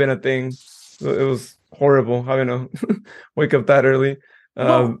never been a thing. It was horrible having to wake up that early.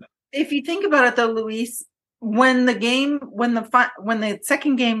 Well, if you think about it, though, Luis, when the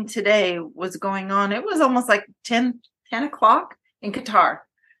second game today was going on, it was almost like 10 o'clock in Qatar.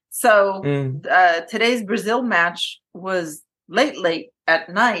 So today's Brazil match was late at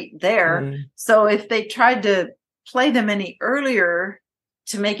night there. So if they tried to play them any earlier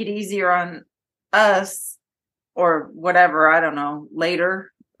to make it easier on us or whatever, I don't know,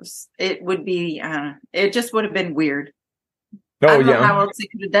 later, it would be, it just would have been weird. I don't know how else they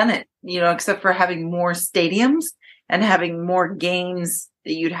could have done it, except for having more stadiums and having more games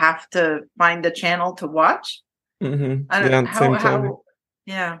that you'd have to find the channel to watch. Mm-hmm. I don't know how.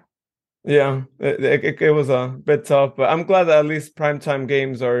 Yeah. Yeah, it was a bit tough, but I'm glad that at least primetime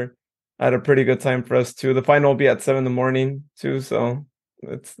games are at a pretty good time for us too. The final will be at 7 a.m. too, so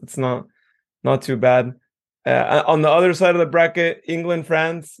it's not too bad. On the other side of the bracket, England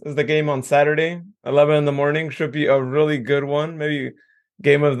France is the game on Saturday, 11 a.m. Should be a really good one, maybe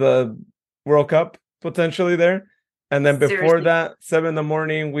game of the World Cup potentially there. And then before that, 7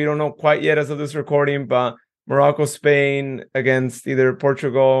 a.m. we don't know quite yet as of this recording, but Morocco, Spain against either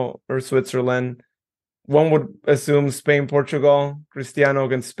Portugal or Switzerland. One would assume Spain, Portugal, Cristiano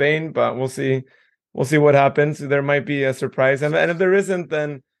against Spain, but we'll see. We'll see what happens. There might be a surprise, and if there isn't,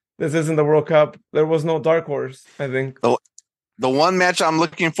 then this isn't the World Cup. There was no dark horse, I think. The one match I'm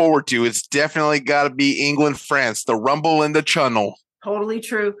looking forward to is definitely got to be England France, the rumble in the channel. Totally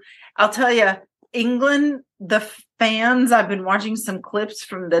true. I'll tell you, England, the fans. I've been watching some clips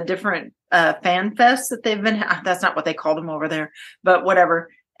from the different fan fests that they've been. That's not what they call them over there, but whatever.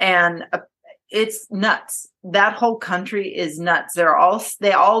 And it's nuts. That whole country is nuts.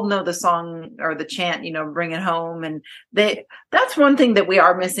 They all know the song or the chant, bring it home. And that's one thing that we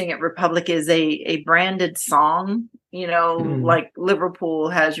are missing at Republic is a branded song, like Liverpool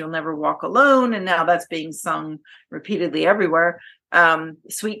has You'll Never Walk Alone. And now that's being sung repeatedly everywhere.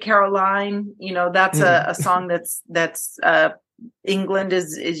 Sweet Caroline, that's a song that's England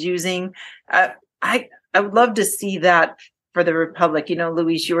is using. I would love to see that for the Republic.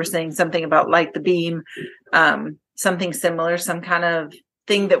 Luis, you were saying something about Light the Beam, something similar, some kind of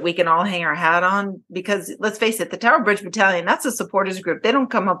thing that we can all hang our hat on, because let's face it, the Tower Bridge Battalion, that's a supporters group. They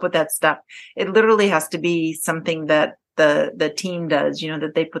don't come up with that stuff. It literally has to be something that the team does,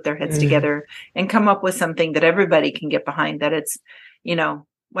 that they put their heads together and come up with something that everybody can get behind, that it's,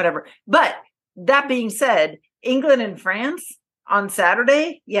 whatever. But that being said, England and France on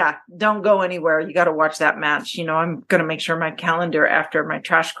Saturday, don't go anywhere. You got to watch that match. I'm going to make sure my calendar after my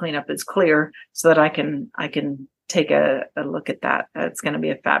trash cleanup is clear so that I can take a look at that. It's going to be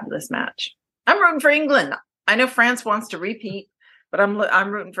a fabulous match. I'm rooting for England. I know France wants to repeat, but I'm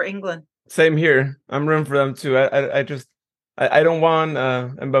rooting for England. Same here. I'm rooting for them too. I don't want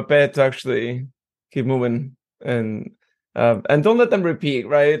Mbappé to actually keep moving and don't let them repeat,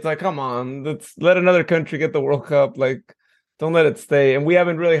 right? It's like, come on, let's let another country get the World Cup. Like, don't let it stay. And we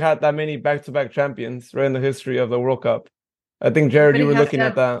haven't really had that many back-to-back champions, right, in the history of the World Cup. I think, Jared, you were looking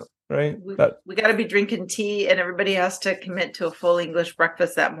at that, right? We got to be drinking tea, and everybody has to commit to a full English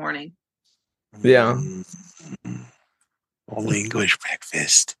breakfast that morning. Yeah. Full English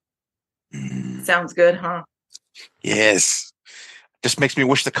breakfast. Sounds good, huh? Yes. Just makes me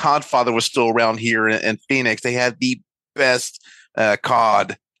wish the Codfather was still around here in Phoenix. They had the best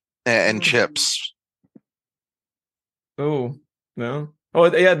cod and chips. Oh, no.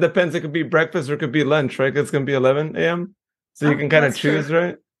 Oh, yeah, it depends. It could be breakfast or it could be lunch, right? It's going to be 11 a.m. So you can kind of choose, true.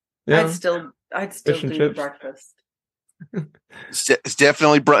 Right? Yeah. I'd still do breakfast. It's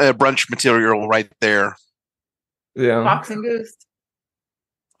definitely brunch material right there. Yeah. Fox and Goose.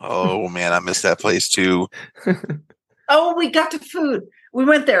 Oh, man, I miss that place too. Oh, we got to food. We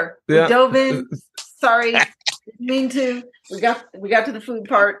went there. We dove in. Sorry. Didn't mean to. We got to the food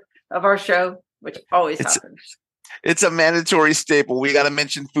part of our show, which always happens. It's a mandatory staple. We got to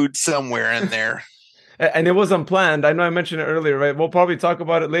mention food somewhere in there. And it was unplanned. I know I mentioned it earlier, right? We'll probably talk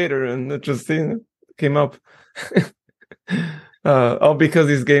about it later, and it just came up. All because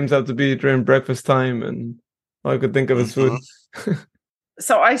these games have to be during breakfast time, and all I could think of is food.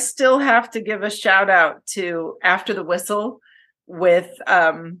 So I still have to give a shout out to After the Whistle with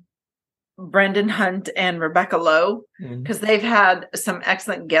Brendan Hunt and Rebecca Lowe, because they've had some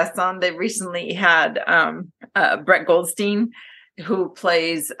excellent guests on. They recently had Brett Goldstein, who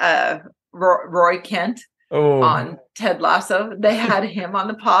plays Roy Kent Oh, on Ted Lasso. They had him on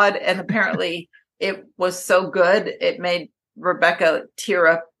the pod, and apparently it was so good it made Rebecca tear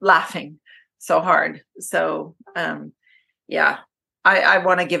up laughing so hard. So yeah, I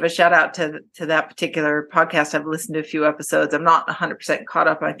want to give a shout out to that particular podcast. I've listened to a few episodes. I'm not 100% caught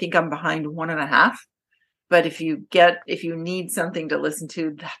up. I think I'm behind 1.5. But if you need something to listen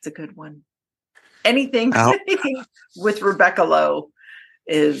to, that's a good one. Anything with Rebecca Lowe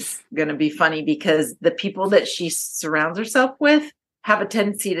is going to be funny because the people that she surrounds herself with have a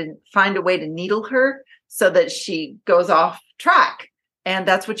tendency to find a way to needle her so that she goes off track. And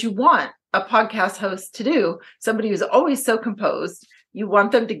that's what you want a podcast host to do. Somebody who's always so composed. You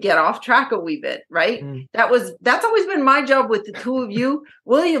want them to get off track a wee bit, right? Mm. That's always been my job with the two of you.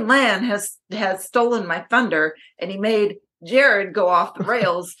 William Land has stolen my thunder, and he made Jared go off the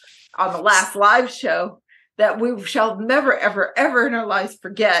rails on the last live show that we shall never, ever, ever in our lives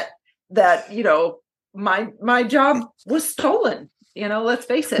forget that, my job was stolen. Let's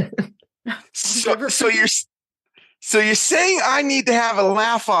face it. So you're saying I need to have a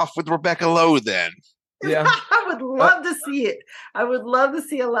laugh off with Rebecca Lowe then? yeah. I would love to see it. I would love to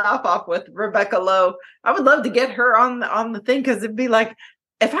see a laugh off with Rebecca Lowe. I would love to get her on the thing because it'd be like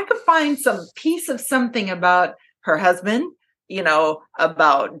if I could find some piece of something about her husband,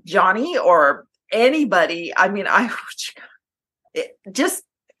 about Johnny or anybody. I mean, I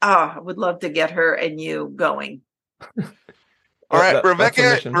would love to get her and you going. All right,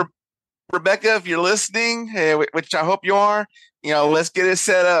 Rebecca. Rebecca, if you're listening, which I hope you are, let's get it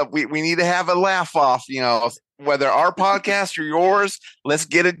set up. We need to have a laugh off, whether our podcast or yours, let's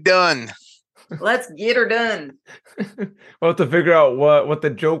get it done. Let's get her done. We'll have to figure out what the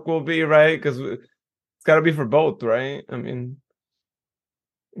joke will be, right? Because it's got to be for both, right? I mean,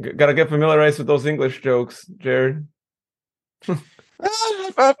 got to get familiarized with those English jokes, Jared.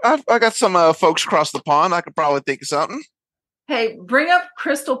 I got some folks across the pond. I could probably think of something. Hey, bring up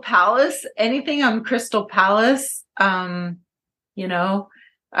Crystal Palace. Anything on Crystal Palace? I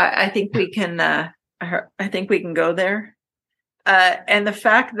think we can. I think we can go there. And the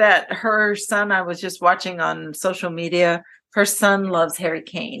fact that her son, I was just watching on social media, her son loves Harry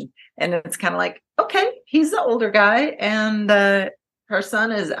Kane, and it's kind of like, okay, he's the older guy, and her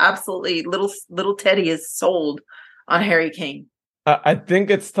son is absolutely little Teddy is sold on Harry Kane. I think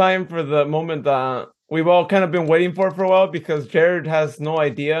it's time for the moment that we've all kind of been waiting for a while because Jared has no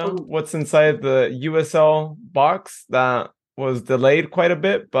idea what's inside the USL box that was delayed quite a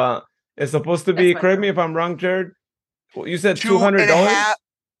bit, but it's supposed to be, correct me if I'm wrong, Jared, you said $200?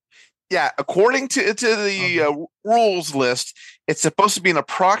 Yeah, according to the rules list, it's supposed to be an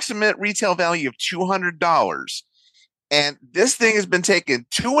approximate retail value of $200. And this thing has been taking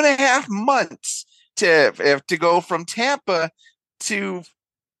 2.5 months to go from Tampa to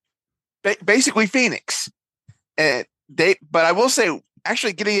basically Phoenix. But I will say,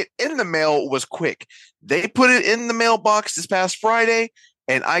 actually getting it in the mail was quick. They put it in the mailbox this past Friday,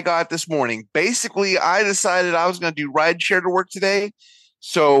 and I got it this morning. Basically, I decided I was going to do rideshare to work today.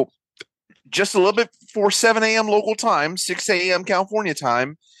 So just a little bit before 7 a.m. local time, 6 a.m. California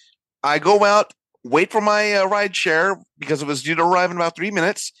time, I go out, wait for my rideshare because it was due to arrive in about 3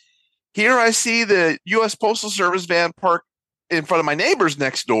 minutes. Here I see the U.S. Postal Service van parked in front of my neighbors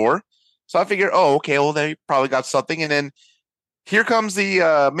next door. So I figured, okay, well, they probably got something. And then here comes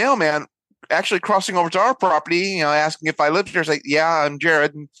the mailman actually crossing over to our property, asking if I lived here. It's like, yeah, I'm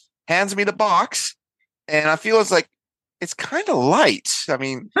Jared, and hands me the box. And I feel it's kind of light. I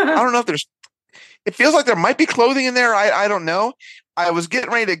mean, I don't know if it feels like there might be clothing in there. I don't know. I was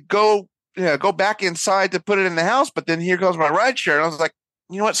getting ready to go back inside to put it in the house, but then here goes my rideshare. And I was like,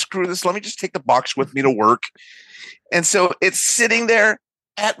 you know what? Screw this. Let me just take the box with me to work. And so it's sitting there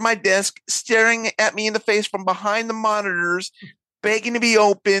at my desk, staring at me in the face from behind the monitors, begging to be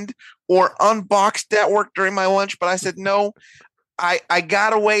opened or unboxed at work during my lunch. But I said, no, I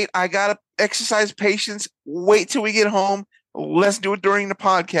gotta wait. I gotta exercise patience. Wait till we get home. Let's do it during the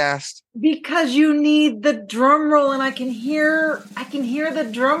podcast. Because you need the drum roll, and I can hear the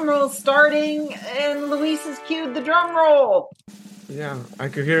drum roll starting, and Luis has cued the drum roll. Yeah, I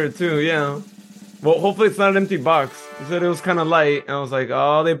could hear it too. Yeah. Well, hopefully it's not an empty box. You said it was kind of light, and I was like,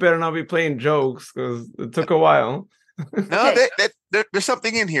 oh, they better not be playing jokes because it took a while. No, there's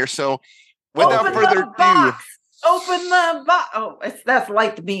something in here. So without further ado, open the box. Oh, that's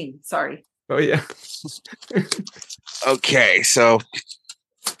light the beam. Sorry. Oh, yeah. Okay,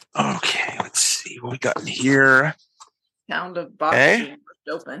 let's see what we got in here. Sound of box being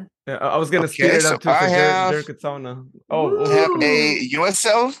open. Yeah, I was going to speed it up too. I have a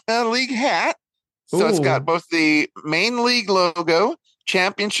USL League hat. So it's got Ooh. both the main league logo,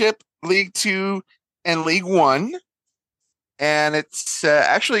 Championship, League 2, and League 1. And it's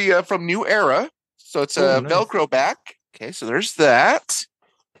actually from New Era. So it's Oh, a nice. Velcro back. Okay, so there's that.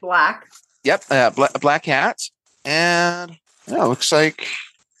 Black. Yep, black hat. And yeah, looks like,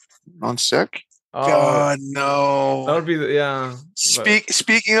 one sec. Oh, God, that no. would be yeah. But,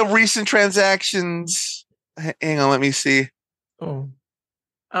 Speaking of recent transactions, hang on, let me see. oh,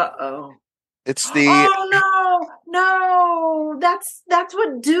 Uh-oh. It's the Oh no. That's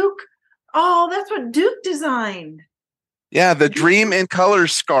what Duke. Oh, that's what Duke designed. the Dream in Color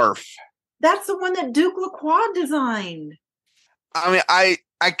scarf. That's the one that Duke Lacroix designed. I mean, I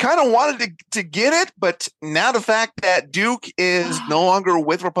kind of wanted to get it, but now the fact that Duke is no longer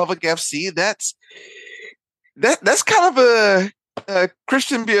with Republic FC, that's kind of a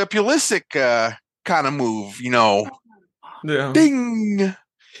Christian Pulisic kind of move, yeah. Ding.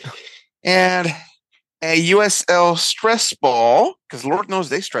 And a USL stress ball, because Lord knows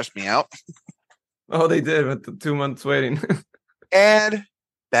they stressed me out. Oh, they did with the 2 months waiting. And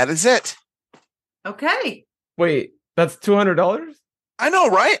that is it. Okay. Wait, that's $200? I know,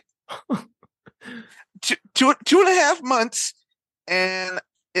 right? two and a half months, and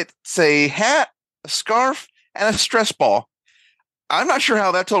it's a hat, a scarf, and a stress ball. I'm not sure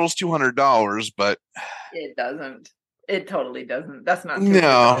how that totals $200, but It doesn't. It totally doesn't. That's not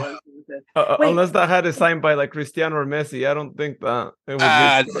No. $200. Wait. Unless that hat is signed by like Cristiano or Messi, I don't think that it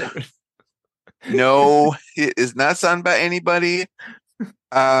would be. No, it is not signed by anybody.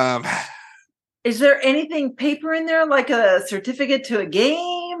 Is there anything paper in there, like a certificate to a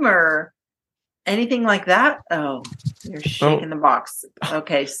game or anything like that? Oh, you're shaking the box.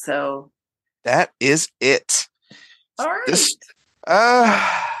 Okay, so that is it. all right. This,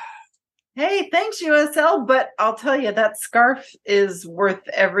 Hey, thanks, USL. But I'll tell you, that scarf is worth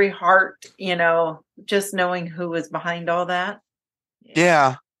every heart, just knowing who is behind all that.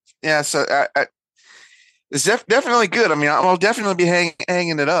 Yeah. So it's definitely good. I mean, I'll definitely be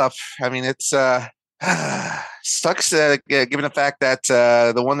hanging it up. I mean, it's sucks given the fact that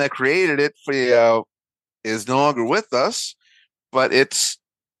the one that created it is no longer with us, but it's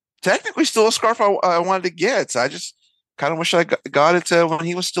technically still a scarf I wanted to get. So I just kind of wish I got it when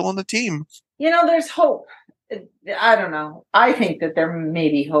he was still on the team. There's hope. I don't know. I think that there may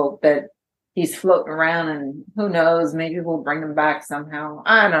be hope that he's floating around, and who knows, maybe we'll bring him back somehow.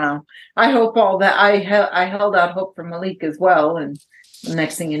 I don't know. I hope all that. I held out hope for Malik as well, and the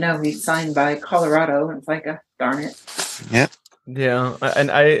next thing you know, he's signed by Colorado, and it's like, darn it. Yep. Yeah,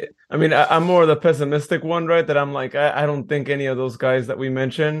 and I mean, I'm more the pessimistic one, right? That I'm like, I don't think any of those guys that we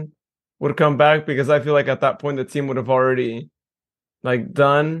mentioned would come back, because I feel like at that point the team would have already like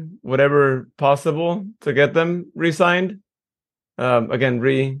done whatever possible to get them re-signed. Again,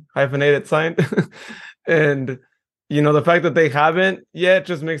 re-hyphenated signed. And the fact that they haven't yet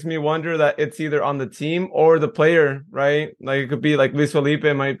just makes me wonder that it's either on the team or the player, right? Like it could be like Luis Felipe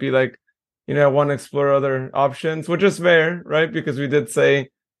might be like, I want to explore other options, which is fair, right? Because we did say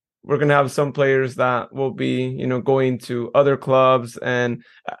we're going to have some players that will be, going to other clubs. And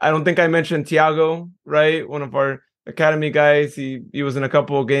I don't think I mentioned Thiago, right? One of our academy guys. He was in a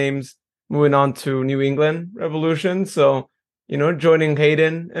couple of games moving on to New England Revolution. So, joining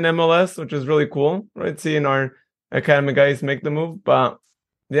Hayden in MLS, which is really cool, right? Seeing our academy guys make the move. But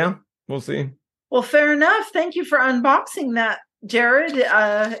yeah, we'll see. Well, fair enough. Thank you for unboxing that, Jared,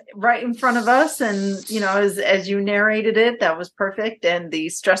 right in front of us. And, as you narrated it, that was perfect. And the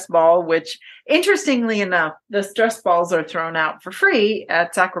stress ball, which interestingly enough, the stress balls are thrown out for free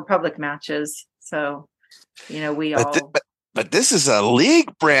at Sac Republic matches. So, but this is a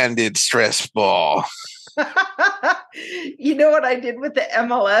league branded stress ball. You know what I did with the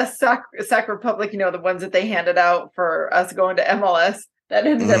MLS Sac Republic, the ones that they handed out for us going to MLS? That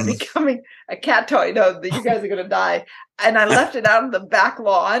ended up becoming a cat toy. You guys are going to die. And I left it out on the back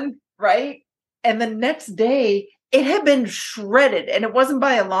lawn, right? And the next day, it had been shredded. And it wasn't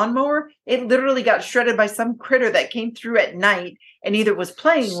by a lawnmower. It literally got shredded by some critter that came through at night and either was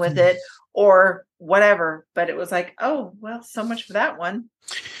playing with it or whatever. But it was like, oh, well, so much for that one.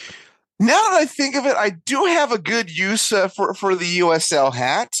 Now that I think of it, I do have a good use for the USL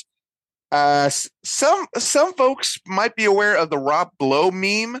hat. Some folks might be aware of the Rob Blow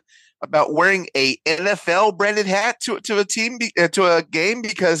meme about wearing a NFL branded hat to a team to a game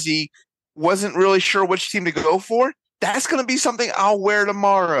because he wasn't really sure which team to go for. That's going to be something I'll wear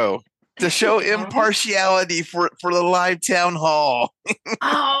tomorrow to show impartiality for the live town hall.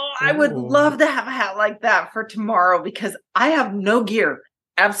 Oh, I would love to have a hat like that for tomorrow because I have no gear.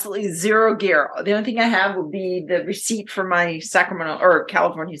 Absolutely zero gear. The only thing I have would be the receipt for my Sacramento or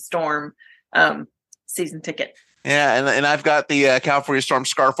California Storm season ticket. Yeah, and I've got the California Storm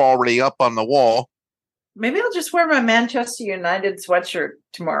scarf already up on the wall. Maybe I'll just wear my Manchester United sweatshirt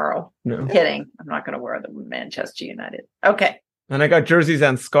tomorrow. No. Kidding. I'm not going to wear the Manchester United. Okay. And I got jerseys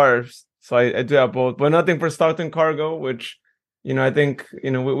and scarves. So I do have both, but nothing for Stockton Cargo, which, I think,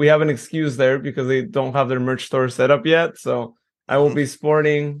 we have an excuse there because they don't have their merch store set up yet. So I will be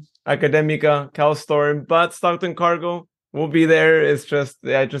sporting Academica, Cal Storm, but Stockton Cargo will be there. It's just,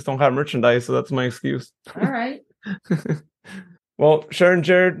 I just don't have merchandise. So that's my excuse. All right. Well, Sharon,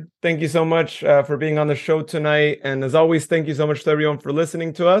 Jared, thank you so much for being on the show tonight. And as always, thank you so much to everyone for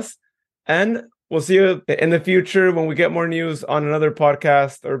listening to us. And we'll see you in the future when we get more news on another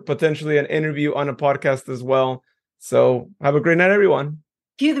podcast or potentially an interview on a podcast as well. So have a great night, everyone.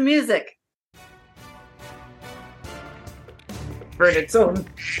 Cue the music. For its own.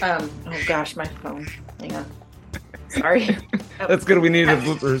 Oh gosh, my phone. Hang on. Sorry. That's good. We needed a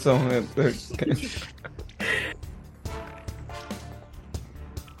blooper. So.